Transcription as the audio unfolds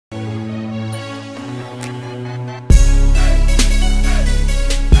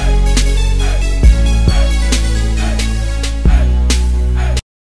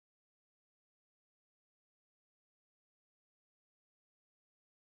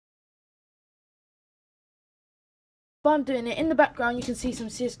But I'm doing it. In the background, you can see some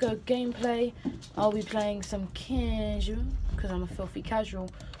CSGO gameplay. I'll be playing some casual, because I'm a filthy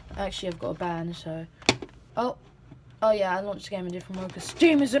casual. Actually, I've got a ban, so... Oh yeah, I launched the game in a different mode, because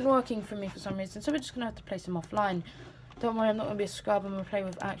Steam isn't working for me for some reason. So we're just going to have to play some offline. Don't worry, I'm not going to be a scrub. I'm going to play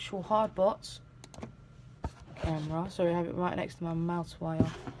with actual hard bots. Camera. Sorry, I have it right next to my mouse wire.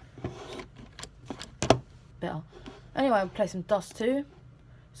 Better. Anyway, I'll play some Dust 2.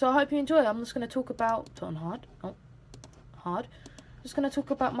 So I hope you enjoy. I'm just going to talk about... Turn hard. Oh. Hard. Just going to talk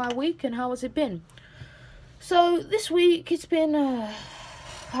about my week and how has it been. So this week it's been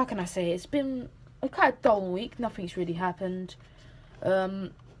how can I say, it's been a kind of dull week. Nothing's really happened.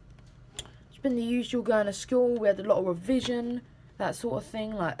 It's been the usual, going to school. We had a lot of revision, that sort of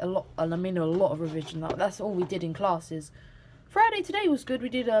thing, like a lot of revision. Like, that's all we did in classes. Friday today was good. We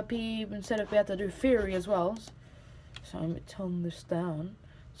did PE instead of, we had to do theory as well. So I'm going to tone this down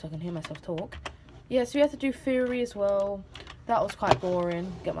so I can hear myself talk. Yeah, so we had to do theory as well. That was quite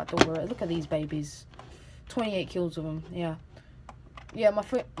boring. Get my daughter. Look at these babies. 28 kills of them. Yeah. Yeah,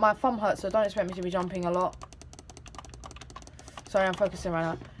 my thumb hurts, so don't expect me to be jumping a lot. Sorry, I'm focusing right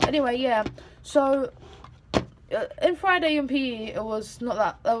now. Anyway, yeah. So, in Friday in PE, it was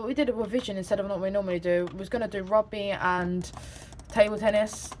not that... we did a revision instead of what we normally do. We was going to do rugby and table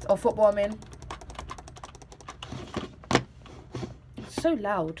tennis. Or football, I mean. It's so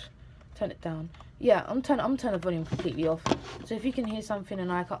loud. Turn it down. Yeah, I'm turning the volume completely off. So if you can hear something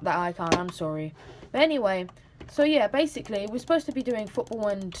and I can't, I'm sorry. But anyway, so yeah, basically we're supposed to be doing football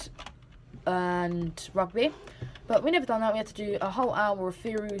and rugby, but we never done that. We had to do a whole hour of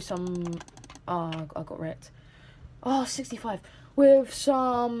theory, some I got wrecked. 65 with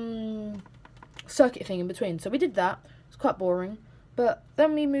some circuit thing in between. So we did that. It's quite boring. But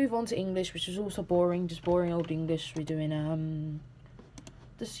then we move on to English, which is also boring, just boring old English. We're doing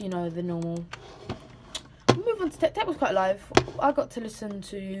just, you know, the normal. We'll move on to tech. Tech was quite live. I got to listen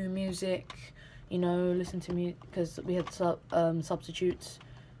to music, you know, listen to music, because we had substitutes,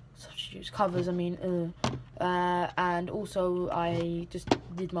 covers, I mean, and also I just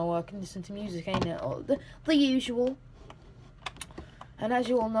did my work and listened to music, ain't it? Or the usual. And as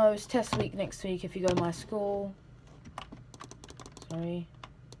you all know, it's test week next week if you go to my school. Sorry.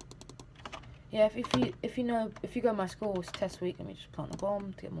 Yeah, if you go to my school, it's test week. Let me just plant the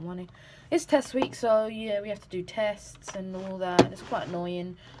bomb to get my money. It's test week, so yeah, we have to do tests and all that. It's quite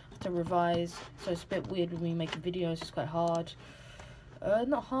annoying. I have to revise, so it's a bit weird with me making videos. It's quite hard.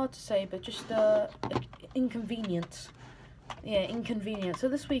 Not hard to say, but just inconvenient. Yeah, inconvenient. So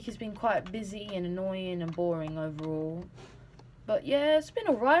this week has been quite busy and annoying and boring overall. But yeah, it's been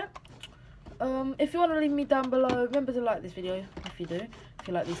alright. If you want to leave me down below, remember to like this video if you do. If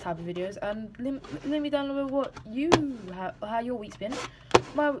you like these type of videos, and leave me down below what how your week's been.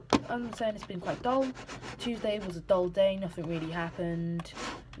 I'm saying it's been quite dull. Tuesday was a dull day. Nothing really happened.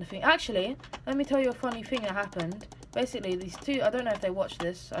 Nothing. Actually, let me tell you a funny thing that happened. Basically, these two. I don't know if they watch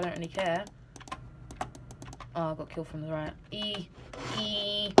this. I don't really care. Oh, I got killed from the right.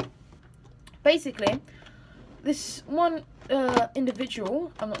 Basically, this one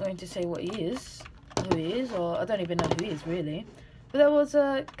individual. I'm not going to say what he is, who he is, or I don't even know who he is really. But there was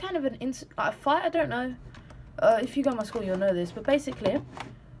a kind of a fight, I don't know. If you go to my school, you'll know this. But basically,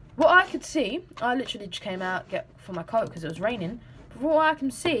 what I could see, I literally just came out for my coat because it was raining. But from what I can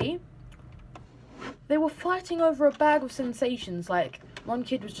see, they were fighting over a bag of sensations. Like, one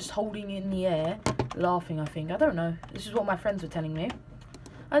kid was just holding it in the air, laughing, I think. I don't know. This is what my friends were telling me.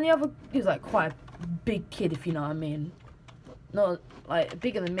 And the other, he was like quite a big kid, if you know what I mean. Not, like,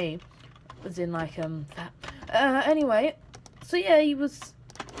 bigger than me. As in, like, fat. Anyway... So yeah, he was...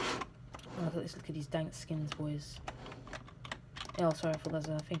 Oh, look at these dank skins, boys. Oh, sorry, I thought that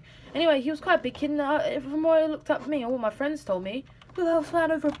was a thing. Anyway, he was quite a big kid, and from what I looked up at me, and what my friends told me, who the hell's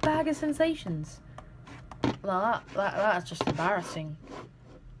fighting over a bag of sensations? No, that's just embarrassing.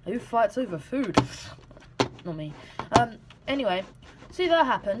 Who fights over food? Not me. Anyway, see, that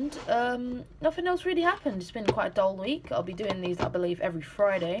happened. Nothing else really happened. It's been quite a dull week. I'll be doing these, I believe, every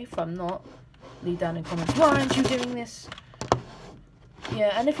Friday. If I'm not, leave down in comments, why aren't you doing this?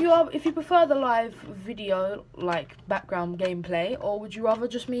 Yeah, and if you prefer the live video, like background gameplay, or would you rather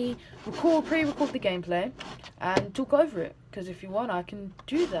just me pre-record the gameplay and talk over it? Because if you want, I can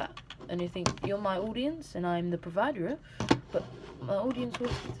do that. And you think you're my audience and I'm the provider, but my audience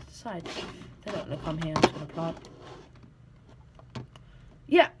will decide. They're not gonna come here. I'm just gonna plant.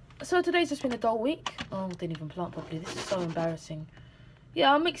 Yeah. So today's just been a dull week. Oh, I didn't even plant properly. This is so embarrassing.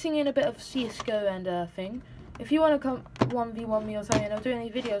 Yeah, I'm mixing in a bit of CSGO and thing. If you want to come 1v1 me or something, I'll do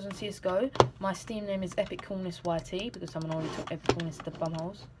any videos on CSGO. My Steam name is Epic Coolness YT because someone already took Epic Coolness to the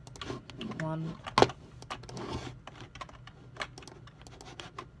bumholes. 1.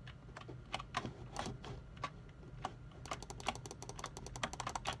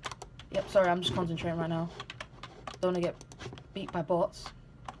 Yep, sorry, I'm just concentrating right now. Don't want to get beat by bots.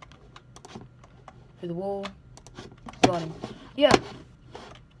 Through the wall. Got him. Yeah.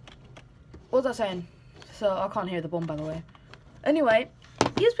 What was I saying? So, I can't hear the bomb, by the way. Anyway,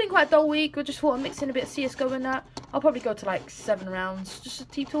 it's been quite a dull week. I just thought I'd mix in a bit of CSGO in that. I'll probably go to like 7 rounds just to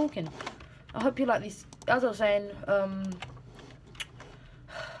keep talking. I hope you like these. As I was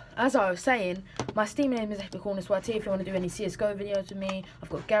saying, my Steam name is Epic Corner SWAT. If you want to do any CSGO videos with me, I've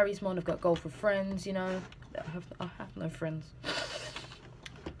got Gary's Mod, I've got Golf with Friends, you know. I have no friends.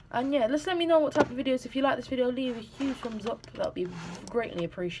 And yeah, just let me know what type of videos. If you like this video, leave a huge thumbs up. That would be greatly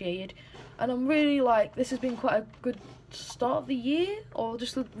appreciated. And I'm really like, this has been quite a good start of the year, or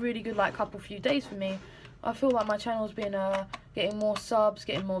just a really good like few days for me. I feel like my channel's been getting more subs,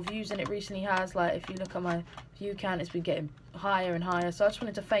 getting more views than it recently has. Like, if you look at my view count, it's been getting higher and higher. So I just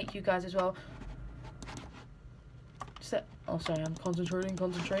wanted to thank you guys as well. Oh, sorry, I'm concentrating.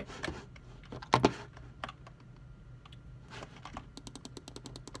 Concentrate.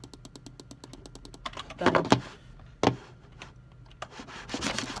 Done.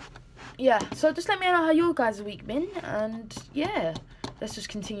 Yeah, so just let me know how your guys' week been, and yeah, let's just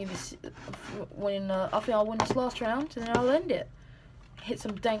continue this. I think I'll win this last round, and then I'll end it. Hit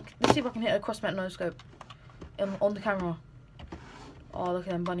some dank. Let's see if I can hit a crossmat no scope on the camera. Oh, look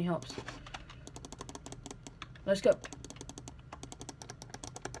at them bunny hops. No scope.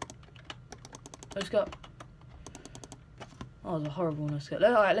 No scope. Oh, it was a horrible no scope.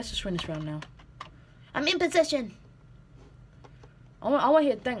 Alright, let's just win this round now. I'm in possession. I want to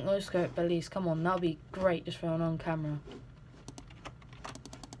hit dank no scope at least. Come on, that'll be great just for on camera.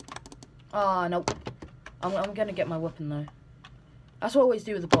 Ah, nope. I'm gonna get my weapon though. That's what I always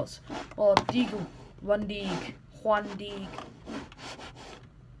do with the bots. Oh, Deagle, One Deeg, Juan Deeg.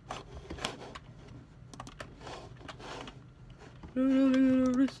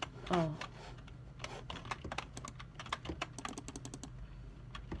 Oh.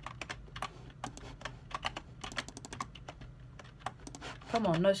 Come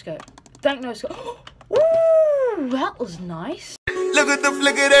on, no scope. Dank no scope. Ooh, that was nice. Look at the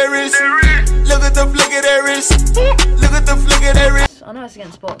flick of that wrist. Look at the flick of that wrist. Look at the flick of that wrist. I know it's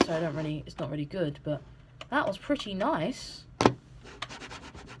against bots, so it's not really good, but that was pretty nice.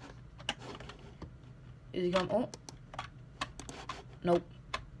 Is he gone? Oh. Nope.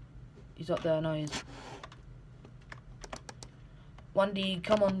 He's up there, no he is. One Deeg,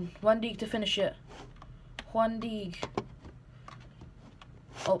 come on. One Deeg to finish it. One Deeg.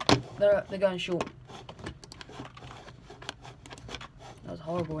 Oh, they're going short. That was a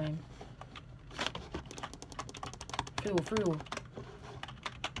horrible aim. Free wall.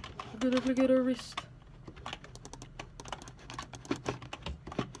 Look at her wrist.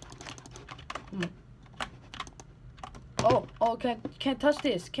 Come on. Oh, can't touch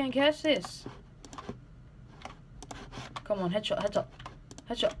this. Can't catch this. Come on, headshot.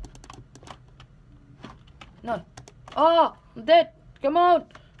 No. Oh, I'm dead. Come on.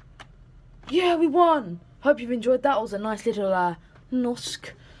 Yeah, we won. Hope you've enjoyed that. It was a nice little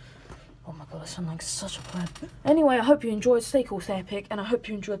Nosk. Oh my god, I sound like such a pleb. Anyway, I hope you enjoyed. Stay cool, stay epic, and I hope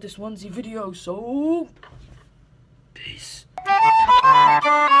you enjoyed this onesie video. So, peace.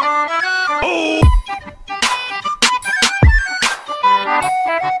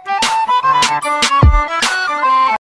 Oh.